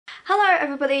Hello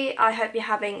everybody, I hope you're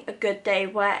having a good day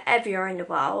wherever you're in the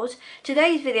world.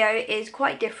 Today's video is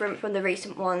quite different from the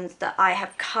recent ones that I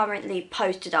have currently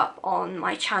posted up on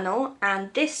my channel,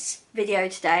 and this video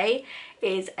today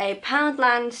is a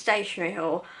Poundland stationery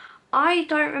haul. I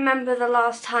don't remember the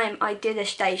last time I did a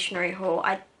stationery haul.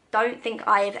 I don't think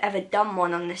I have ever done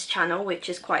one on this channel, which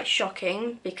is quite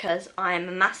shocking because I am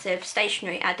a massive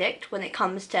stationery addict when it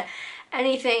comes to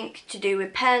anything to do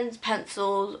with pens,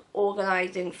 pencils,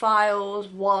 organising files,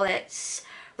 wallets,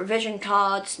 revision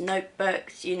cards,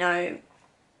 notebooks, you know.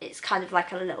 It's kind of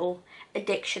like a little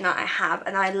addiction that I have,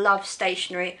 and I love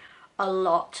stationery a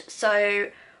lot.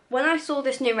 So when I saw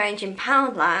this new range in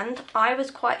Poundland, I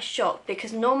was quite shocked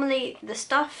because normally the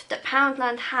stuff that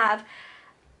Poundland have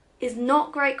is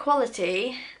not great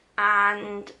quality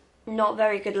and not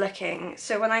very good looking.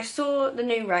 So when I saw the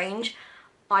new range,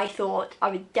 I thought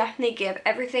I would definitely give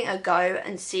everything a go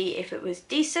and see if it was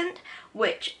decent,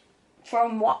 which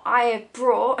from what I have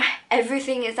brought,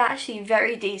 everything is actually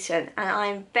very decent and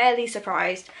I'm fairly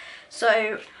surprised.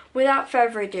 So without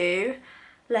further ado,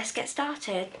 let's get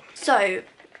started. So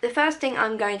the first thing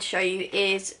I'm going to show you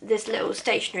is this little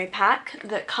stationery pack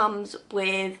that comes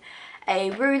with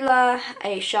a ruler,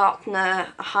 a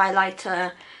sharpener, a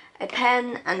highlighter, a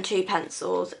pen and 2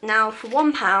 pencils. Now for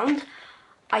 £1,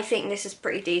 I think this is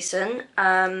pretty decent.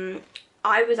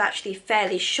 I was actually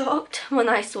fairly shocked when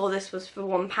I saw this was for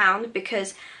 £1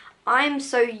 because I'm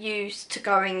so used to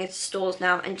going into stores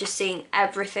now and just seeing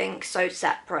everything so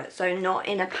separate, so not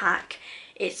in a pack.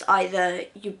 It's either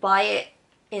you buy it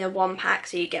in a 1 pack,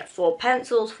 so you get 4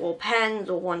 pencils, 4 pens,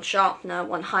 or 1 sharpener,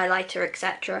 1 highlighter,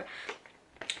 etc.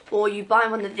 Or you buy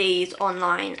one of these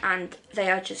online and they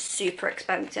are just super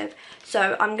expensive.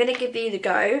 So I'm going to give these a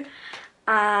go,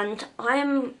 and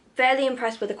I'm fairly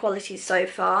impressed with the quality so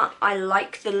far. I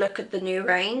like the look of the new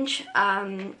range,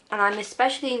 and I'm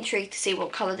especially intrigued to see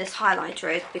what colour this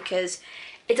highlighter is because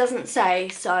it doesn't say,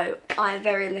 so I'm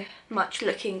very much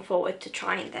looking forward to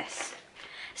trying this.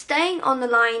 Staying on the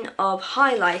line of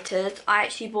highlighters, I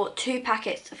actually bought 2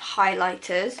 packets of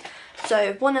highlighters.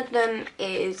 So one of them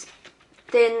is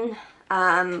thin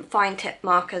fine tip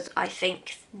markers, I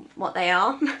think what they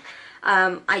are.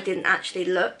 I didn't actually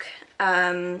look.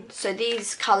 So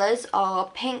these colours are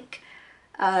pink,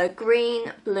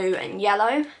 green, blue and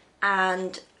yellow,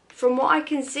 and from what I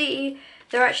can see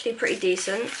they're actually pretty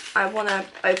decent. I want to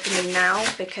open them now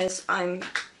because I'm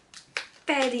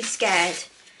fairly scared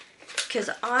because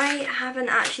I haven't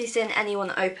actually seen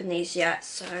anyone open these yet,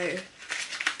 so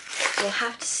we'll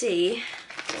have to see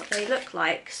what they look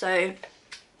like. So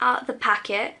out of the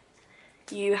packet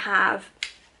you have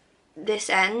this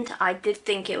end. I did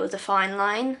think it was a fine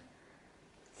line.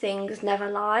 Things never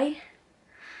lie.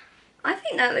 I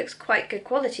think that looks quite good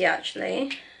quality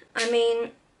actually. I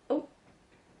mean, oh,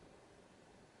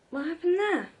 what happened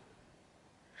there?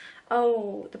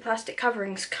 Oh, the plastic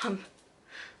covering's come.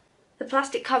 The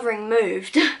plastic covering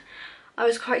moved. I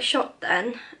was quite shocked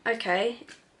then. Okay.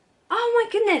 Oh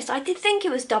my goodness, I did think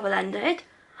it was double-ended.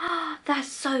 That's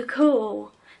so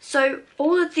cool. So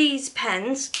all of these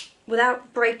pens,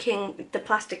 without breaking the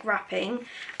plastic wrapping,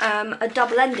 are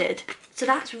double-ended. So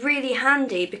that's really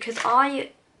handy because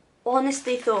I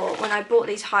honestly thought when I bought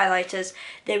these highlighters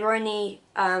they were only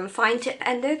fine tip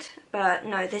ended, but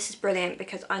no, this is brilliant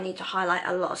because I need to highlight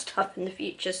a lot of stuff in the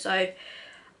future, so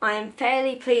I am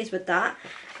fairly pleased with that.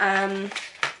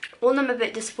 All I'm a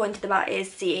bit disappointed about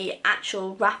is the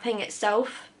actual wrapping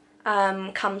itself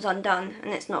comes undone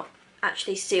and it's not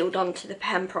actually sealed onto the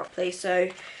pen properly, so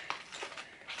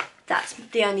that's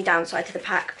the only downside to the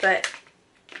pack, but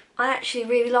I actually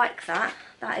really like that.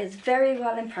 That is very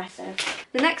well impressive.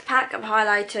 The next pack of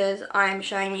highlighters I am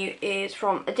showing you is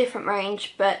from a different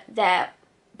range, but they're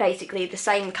basically the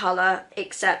same colour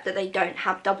except that they don't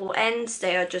have double ends.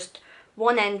 They are just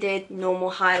one-ended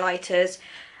normal highlighters.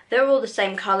 They're all the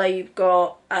same colour. You've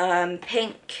got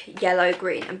pink, yellow,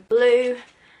 green and blue,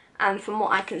 and from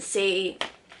what I can see,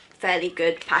 fairly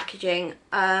good packaging.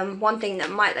 One thing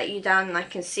that might let you down, and I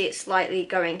can see it slightly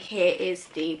going here, is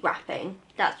the wrapping.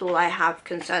 That's all I have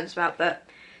concerns about, but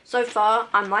so far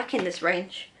I'm liking this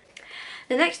range.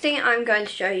 The next thing I'm going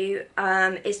to show you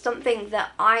is something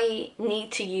that I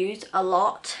need to use a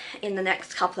lot in the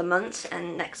next couple of months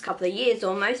and next couple of years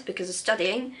almost because of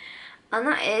studying, and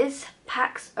that is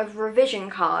packs of revision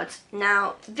cards.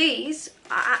 Now these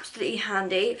are absolutely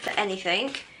handy for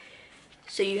anything.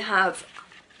 So you have,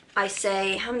 I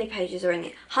say, how many pages are in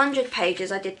it? 100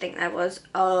 pages, I did think there was,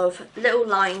 of little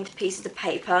lined pieces of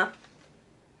paper.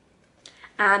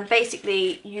 And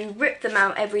basically you rip them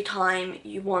out every time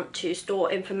you want to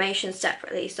store information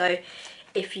separately. So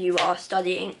if you are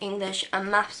studying English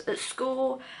and maths at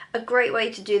school. A great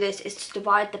way to do this is to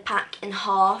divide the pack in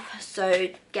half. So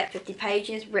get 50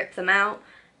 pages, rip them out,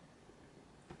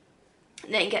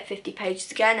 then get 50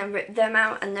 pages again and rip them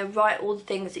out, and then write all the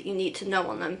things that you need to know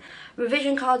on them.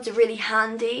 Revision cards are really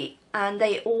handy, and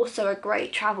they also are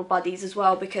great travel buddies as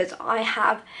well, because I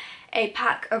have a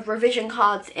pack of revision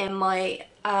cards in my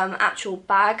actual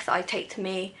bag that I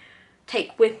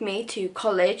take with me to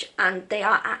college, and they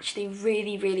are actually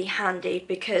really handy,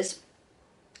 because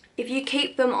if you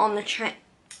keep them on the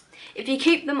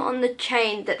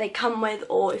chain that they come with,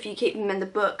 or if you keep them in the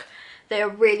book, they are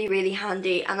really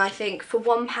handy. And I think for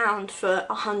 £1 for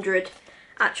 100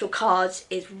 actual cards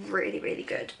is really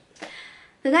good.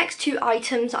 The next two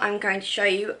items I'm going to show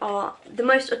you are the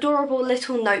most adorable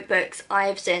little notebooks I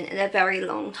have seen in a very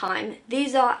long time.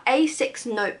 These are A6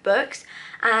 notebooks,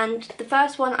 and the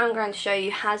first one I'm going to show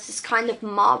you has this kind of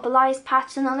marbleized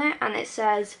pattern on it, and it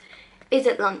says, "Is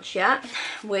it lunch yet?"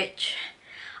 Which,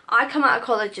 I come out of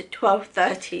college at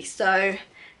 12:30, so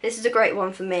this is a great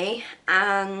one for me.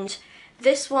 And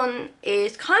this one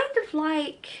is kind of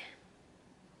like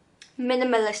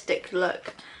minimalistic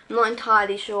look. I'm not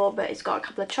entirely sure, but it's got a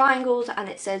couple of triangles and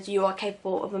it says, "You are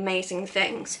capable of amazing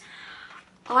things."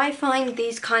 I find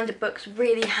these kind of books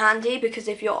really handy, because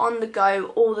if you're on the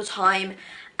go all the time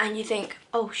and you think,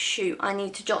 oh shoot, I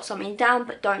need to jot something down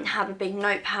but don't have a big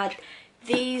notepad,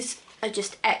 these are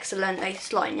just excellent. They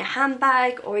slot in your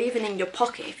handbag or even in your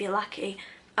pocket if you're lucky.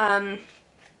 And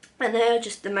they're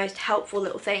just the most helpful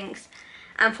little things.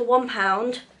 And for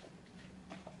 £1,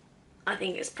 I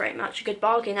think it's pretty much a good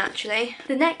bargain actually.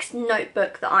 The next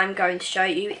notebook that I'm going to show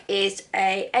you is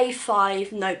a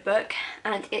A5 notebook,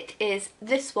 and it is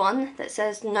this one that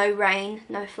says "No rain,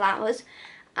 no flowers,"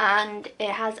 and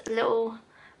it has a little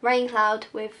rain cloud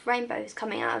with rainbows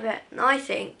coming out of it, and I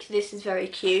think this is very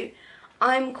cute.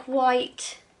 I'm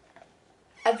quite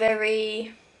a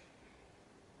very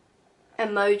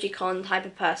emojicon type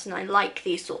of person. I like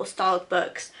these sort of styled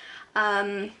books.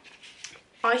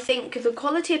 I think the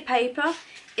quality of paper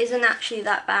isn't actually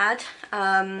that bad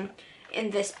in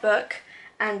this book,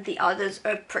 and the others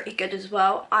are pretty good as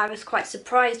well. I was quite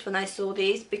surprised when I saw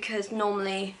these, because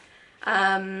normally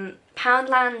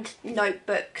Poundland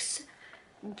notebooks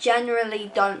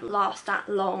generally don't last that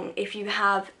long. If you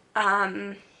have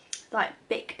like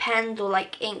big pens or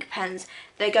like ink pens,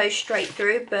 they go straight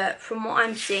through, but from what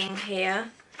I'm seeing here,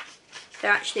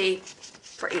 they're actually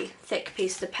pretty thick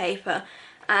pieces of paper.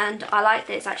 And I like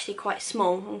that it's actually quite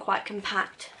small and quite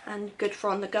compact and good for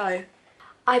on the go.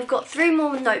 I've got 3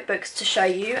 more notebooks to show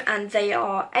you, and they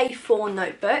are A4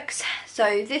 notebooks.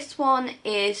 So this one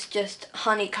is just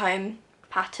honeycomb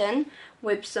pattern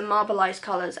with some marbleized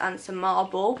colours and some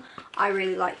marble. I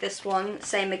really like this one.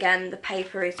 Same again, the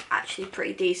paper is actually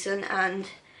pretty decent, and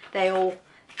they're all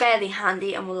fairly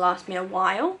handy and will last me a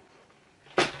while.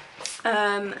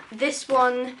 This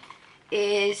one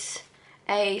is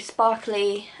a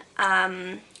sparkly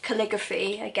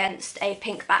calligraphy against a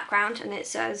pink background, and it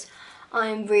says,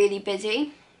 "I'm really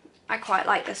busy." I quite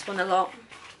like this one a lot.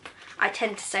 I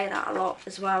tend to say that a lot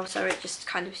as well, so it just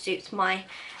kind of suits my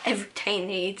everyday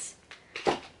needs.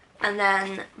 And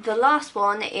then the last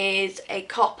one is a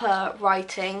copper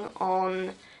writing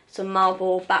on some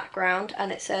marble background,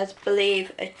 and it says,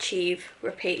 "Believe, achieve,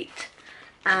 repeat."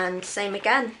 And same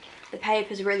again, the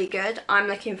paper's really good. I'm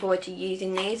looking forward to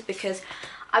using these, because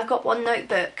I've got one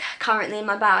notebook currently in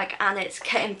my bag and it's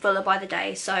getting fuller by the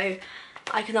day, so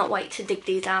I cannot wait to dig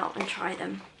these out and try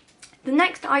them. The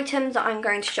next items that I'm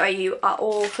going to show you are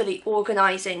all for the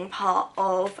organising part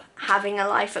of having a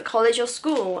life at college or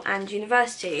school and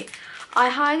university. I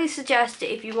highly suggest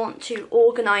that if you want to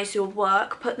organise your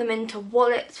work, put them into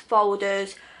wallets,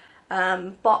 folders,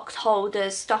 box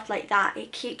holders, stuff like that.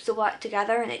 It keeps the work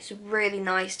together, and it's really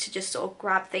nice to just sort of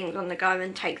grab things on the go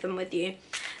and take them with you.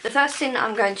 The first thing that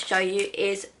I'm going to show you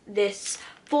is this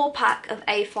 4-pack of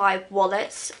A5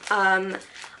 wallets.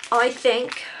 I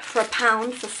think for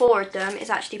 £1 for 4 of them is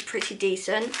actually pretty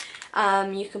decent.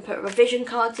 You can put revision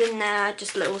cards in there,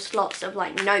 just little slots of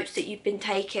like notes that you've been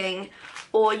taking,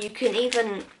 or you can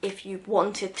even, if you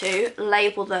wanted to,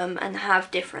 label them and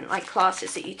have different like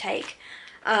classes that you take.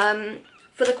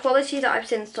 For the quality that I've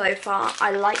seen so far,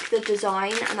 I like the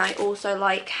design, and I also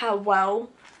like how well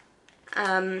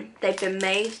they've been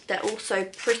made. They're also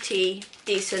pretty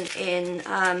decent in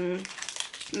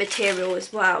material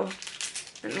as well.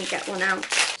 Let me get one out.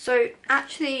 So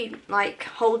actually, like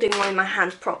holding one in my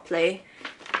hand properly,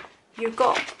 you've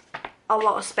got a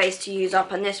lot of space to use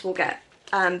up, and this will get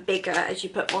bigger as you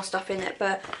put more stuff in it,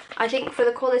 but I think for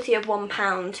the quality of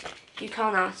 £1 you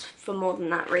can't ask for more than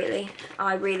that really.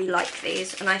 I really like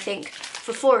these, and I think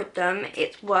for 4 of them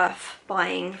it's worth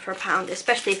buying for £1,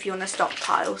 especially if you want to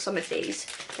stockpile some of these.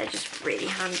 They're just really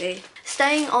handy.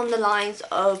 Staying on the lines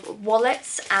of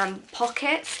wallets and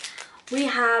pockets, we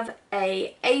have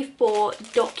a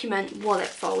A4 document wallet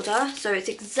folder. So it's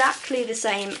exactly the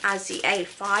same as the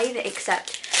A5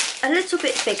 except a little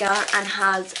bit bigger and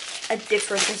has a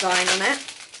different design on it.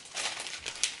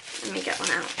 Let me get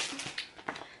one out.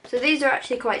 So these are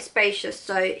actually quite spacious,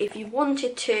 so if you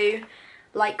wanted to,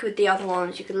 like with the other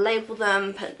ones, you could label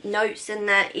them, put notes in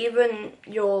there. Even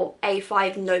your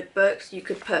A5 notebooks, you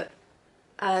could put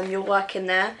your work in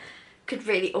there. Could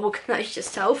really organise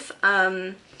yourself.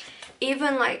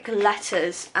 Even like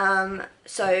letters,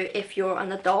 so if you're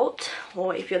an adult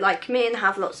or if you're like me and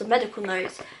have lots of medical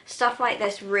notes, stuff like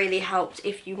this really helps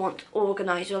if you want to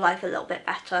organise your life a little bit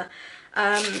better.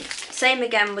 Same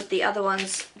again with the other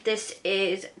ones. This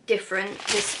is different.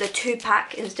 This is the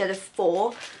 2-pack instead of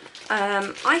 4.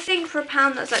 I think for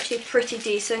 £1 that's actually pretty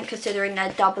decent considering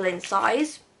they're double in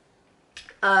size.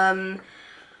 I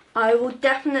will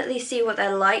definitely see what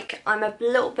they're like. I'm a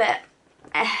little bit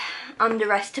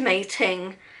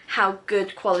underestimating how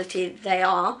good quality they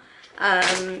are,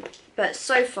 but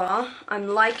so far I'm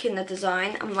liking the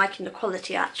design, I'm liking the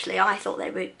quality actually. I thought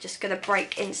they were just going to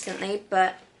break instantly,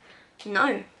 but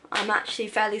no, I'm actually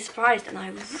fairly surprised, and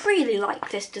I really like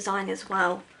this design as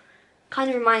well. Kind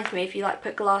of reminds me if you like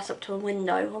put glass up to a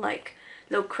window or like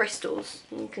little crystals,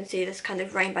 and you can see this kind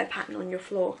of rainbow pattern on your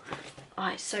floor. Oh,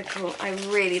 it's so cool. I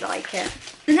really like it.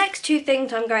 The next 2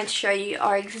 things I'm going to show you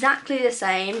are exactly the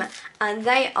same, and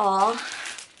they are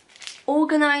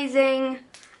organising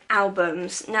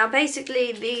albums. Now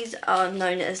basically these are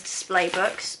known as display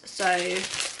books, so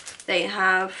they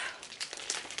have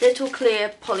little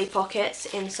clear poly pockets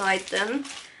inside them,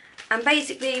 and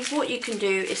basically what you can do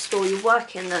is store your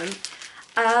work in them.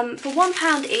 For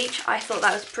 £1 each I thought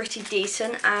that was pretty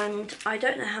decent, and I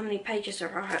don't know how many pages there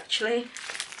are actually.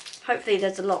 Hopefully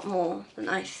there's a lot more than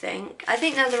I think. I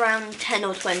think there's around 10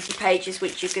 or 20 pages,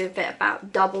 which you could fit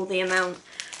about double the amount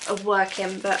of work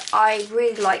in, but I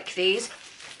really like these.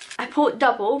 I bought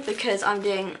double because I'm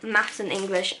doing maths and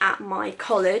English at my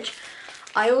college.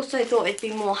 I also thought it'd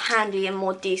be more handy and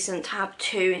more decent to have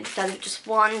 2 instead of just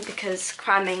 1, because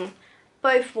cramming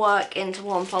both work into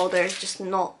one folder is just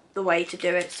not the way to do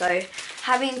it. So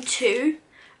having 2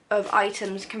 of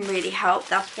items can really help.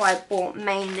 That's why I bought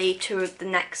mainly 2 of the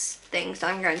next things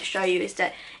I'm going to show you, is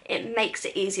that it makes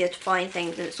it easier to find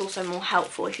things, and it's also more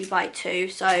helpful if you buy 2.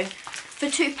 So for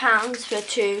 £2 for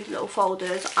 2 little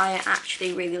folders, I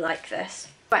actually really like this.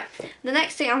 Right, the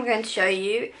next thing I'm going to show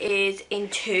you is in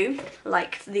 2,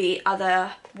 like the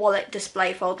other wallet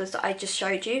display folders that I just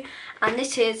showed you, and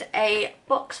this is a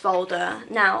box folder.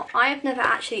 Now, I've never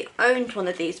actually owned one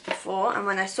of these before, and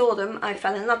when I saw them, I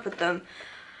fell in love with them.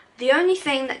 The only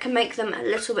thing that can make them a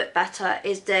little bit better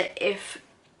is that if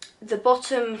the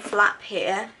bottom flap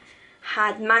here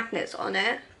had magnets on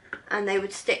it, and they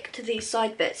would stick to these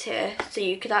side bits here, so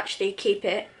you could actually keep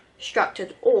it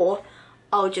structured, or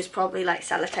I'll just probably like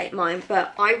sellotape mine,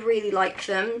 but I really like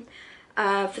them.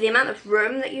 For the amount of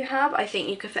room that you have, I think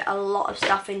you could fit a lot of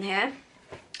stuff in here,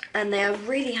 and they are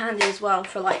really handy as well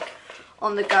for like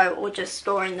on the go or just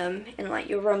storing them in like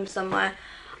your room somewhere.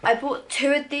 I bought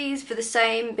 2 of these for the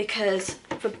same because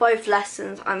for both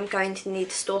lessons I'm going to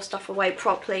need to store stuff away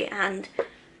properly, and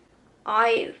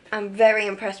I am very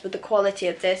impressed with the quality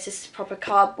of this. This is proper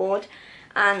cardboard,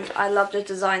 and I love the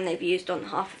design they've used on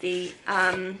half of the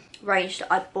range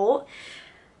that I bought.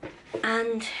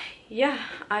 And yeah,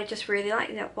 I just really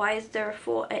like that. Why is there a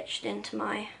 4 etched into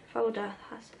my folder?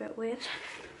 That's a bit weird.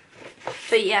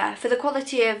 But yeah, for the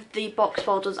quality of the box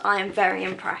folders, I am very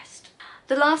impressed.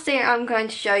 The last thing I'm going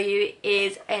to show you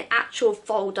is an actual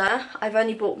folder. I've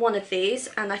only bought 1 of these,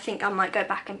 and I think I might go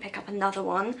back and pick up another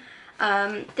one.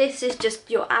 This is just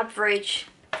your average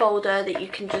folder that you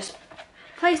can just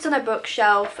place on a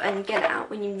bookshelf and get it out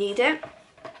when you need it.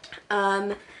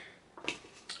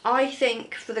 I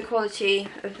think for the quality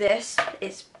of this,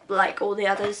 it's like all the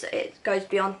others, it goes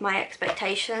beyond my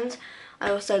expectations.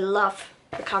 I also love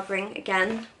the covering.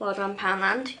 Again, well done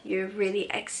Poundland, you really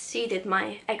exceeded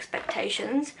my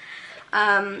expectations.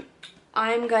 I'm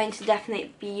going to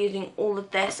definitely be using all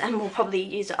of this, and we'll probably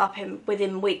use it up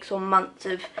within weeks or months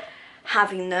of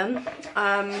having them.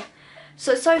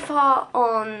 So far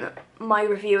on my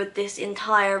review of this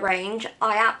entire range,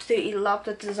 I absolutely love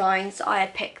the designs that I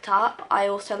had picked up. I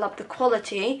also love the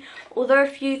quality. Although a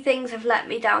few things have let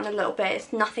me down a little bit,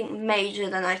 it's nothing major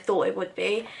than I thought it would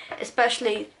be.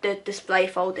 Especially the display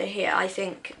folder here, I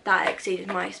think that exceeded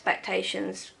my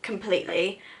expectations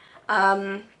completely.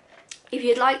 If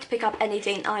you'd like to pick up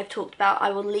anything I've talked about,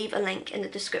 I will leave a link in the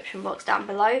description box down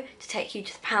below to take you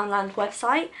to the Poundland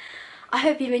website. I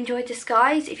hope you enjoyed this,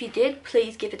 guys. If you did,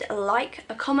 please give it a like,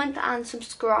 a comment and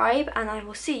subscribe, and I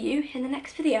will see you in the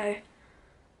next video.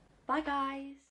 Bye guys.